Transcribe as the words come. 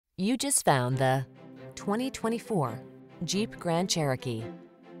You just found the 2024 Jeep Grand Cherokee.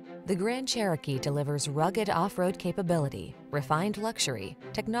 The Grand Cherokee delivers rugged off-road capability, refined luxury,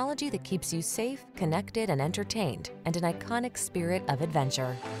 technology that keeps you safe, connected, and entertained, and an iconic spirit of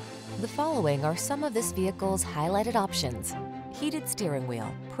adventure. The following are some of this vehicle's highlighted options: heated steering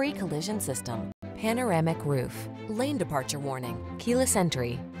wheel, pre-collision system, panoramic roof, lane departure warning, keyless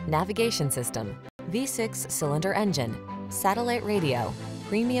entry, navigation system, V6 cylinder engine, satellite radio,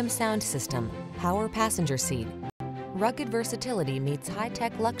 premium sound system, power passenger seat. Rugged versatility meets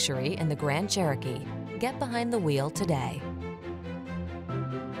high-tech luxury in the Grand Cherokee. Get behind the wheel today.